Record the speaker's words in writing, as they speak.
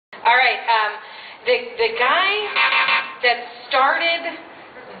All right. The guy that started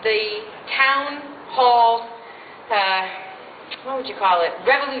the town hall, what would you call it,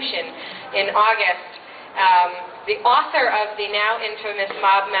 revolution in August, the author of the now infamous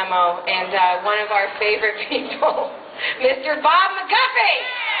mob memo, and one of our favorite people, Mr. Bob McGuffie.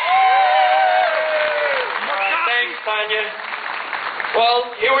 Thanks, Tanya.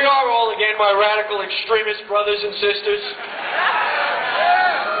 Well, here we are all again, my radical extremist brothers and sisters.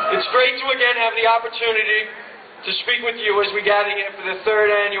 It's great to again have the opportunity to speak with you as we gather here for the 3rd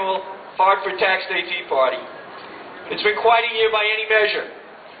annual Hartford Tax Day Tea Party. It's been quite a year by any measure.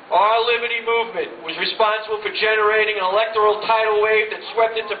 Our liberty movement was responsible for generating an electoral tidal wave that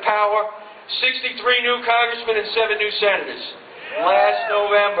swept into power 63 new congressmen and 7 new senators last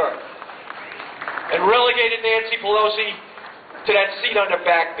November, and relegated Nancy Pelosi to that seat on the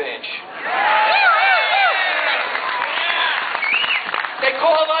backbench. They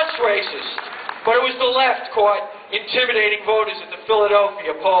called us racist, but it was the left caught intimidating voters at the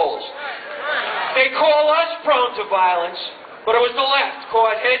Philadelphia polls. They call us prone to violence, but it was the left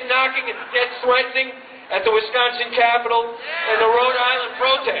caught head-knocking and death-threatening at the Wisconsin Capitol and the Rhode Island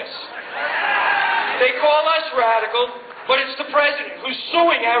protests. They call us radical, but it's the president who's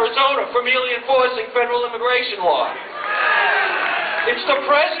suing Arizona for merely enforcing federal immigration law. It's the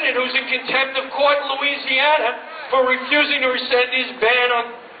president who's in contempt of court in Louisiana for refusing to rescind his ban on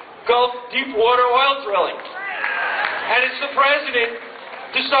Gulf deepwater oil drilling. And it's the president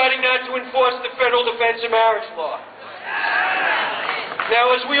deciding not to enforce the federal defense of marriage law.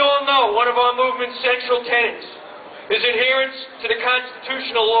 Now, as we all know, one of our movement's central tenets is adherence to the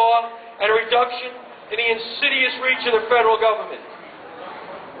constitutional law and a reduction in the insidious reach of the federal government.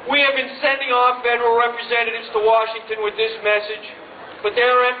 We have been sending our federal representatives to Washington with this message, but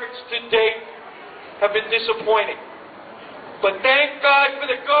their efforts to date have been disappointing. But thank God for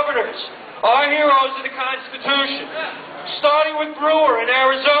the governors, our heroes of the Constitution, starting with Brewer in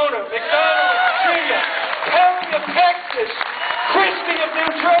Arizona, McDonald of Virginia, Perry of Texas, Christie of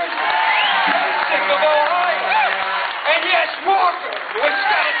New Jersey, Kasich of Ohio, and yes, Walker of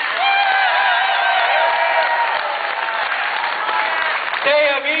Wisconsin. They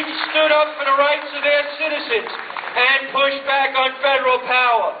have each stood up for the rights of their citizens and pushed back on federal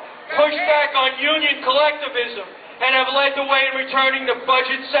power, pushed back on union collectivism, and have led the way in returning the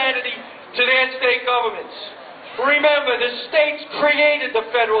budget sanity to their state governments. Remember, the states created the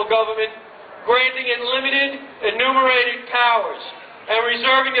federal government, granting it limited, enumerated powers, and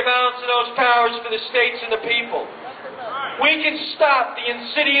reserving the balance of those powers for the states and the people. We can stop the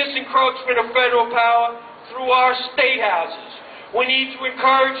insidious encroachment of federal power through our state houses. We need to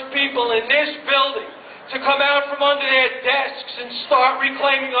encourage people in this building to come out from under their desks and start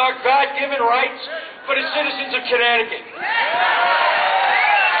reclaiming our God-given rights for the citizens of Connecticut.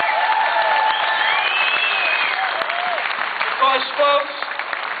 Because, folks,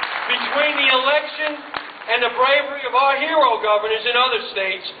 between the election and the bravery of our hero governors in other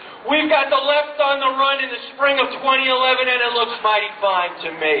states, we've got the left on the run in the spring of 2011, and it looks mighty fine to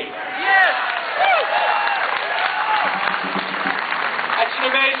me. Yes! That's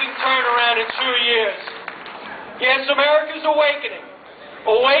an amazing turnaround in 2 years. Yes, America's awakening.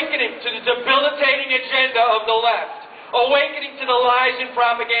 Awakening to the debilitating agenda of the left. Awakening to the lies and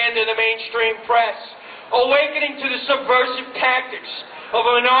propaganda of the mainstream press. Awakening to the subversive tactics of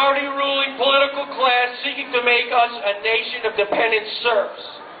a minority-ruling political class seeking to make us a nation of dependent serfs.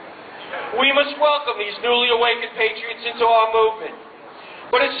 We must welcome these newly awakened patriots into our movement.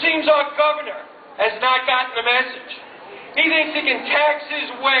 But it seems our governor has not gotten the message. He thinks he can tax his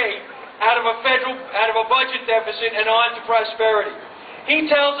way out of a budget deficit and on to prosperity.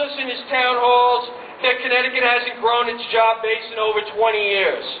 He tells us in his town halls that Connecticut hasn't grown its job base in over 20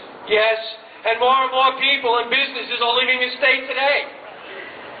 years. Yes, and more people and businesses are leaving the state today.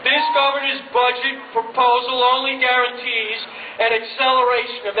 This governor's budget proposal only guarantees an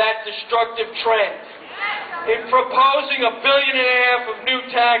acceleration of that destructive trend. In proposing $1.5 billion of new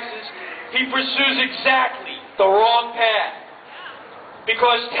taxes, he pursues exactly the wrong path.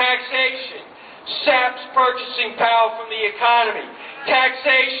 Because taxation saps purchasing power from the economy.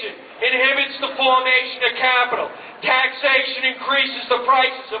 Taxation inhibits the formation of capital. Taxation increases the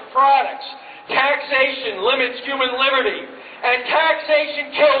prices of products. Taxation limits human liberty. And taxation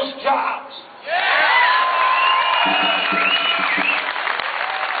kills jobs.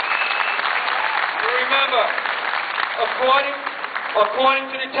 Remember, according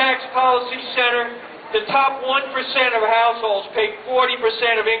to the Tax Policy Center, the top 1% of households pay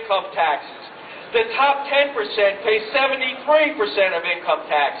 40% of income taxes. The top 10% pay 73% of income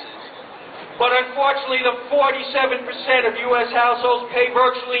taxes. But unfortunately, the 47% of U.S. households pay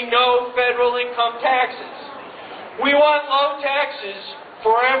virtually no federal income taxes. We want low taxes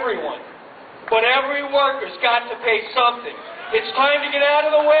for everyone, but every worker's got to pay something. It's time to get out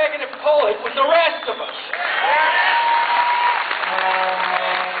of the wagon and pull it with the rest of us.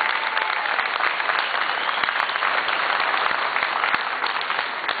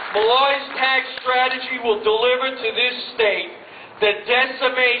 Malloy's tax strategy will deliver to this state the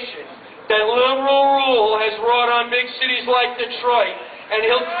decimation that liberal rule has wrought on big cities like Detroit, and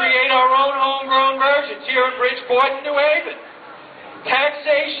he'll create our own homegrown versions here in Bridgeport and New Haven.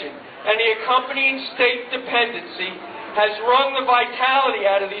 Taxation and the accompanying state dependency has wrung the vitality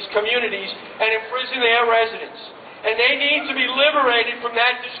out of these communities and imprisoned their residents. And they need to be liberated from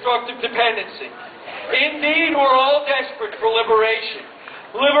that destructive dependency. Indeed, we're all desperate for liberation.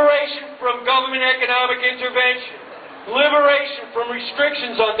 Liberation from government economic intervention. Liberation from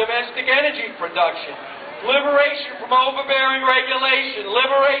restrictions on domestic energy production. Liberation from overbearing regulation.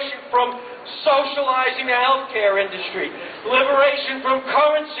 Liberation from socializing the healthcare industry. Liberation from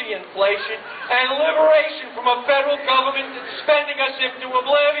currency inflation. And liberation from a federal government that's spending us into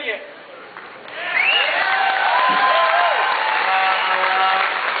oblivion.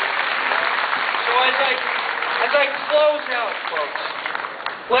 So as I close out, folks,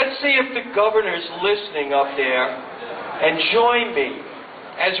 let's see if the governor's listening up there, and join me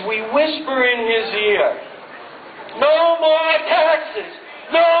as we whisper in his ear, no more taxes!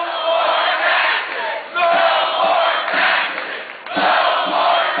 No more